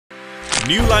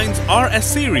New Lines RS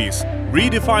Series,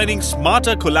 redefining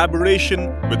smarter collaboration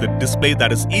with a display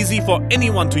that is easy for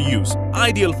anyone to use,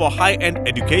 ideal for high-end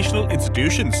educational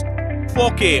institutions.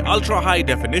 4K ultra-high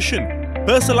definition,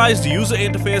 personalized user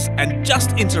interface and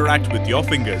just interact with your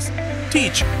fingers.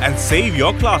 Teach and save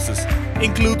your classes.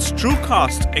 Includes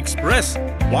TrueCast Express,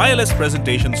 wireless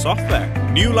presentation software.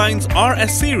 New Lines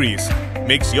RS Series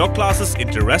makes your classes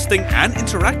interesting and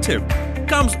interactive.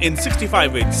 Comes in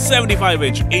 65-inch,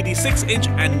 75-inch, 86-inch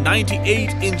and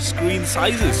 98-inch screen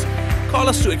sizes. Call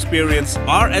us to experience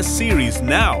RS Series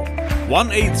now.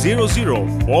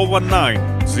 1800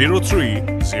 419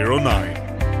 0309.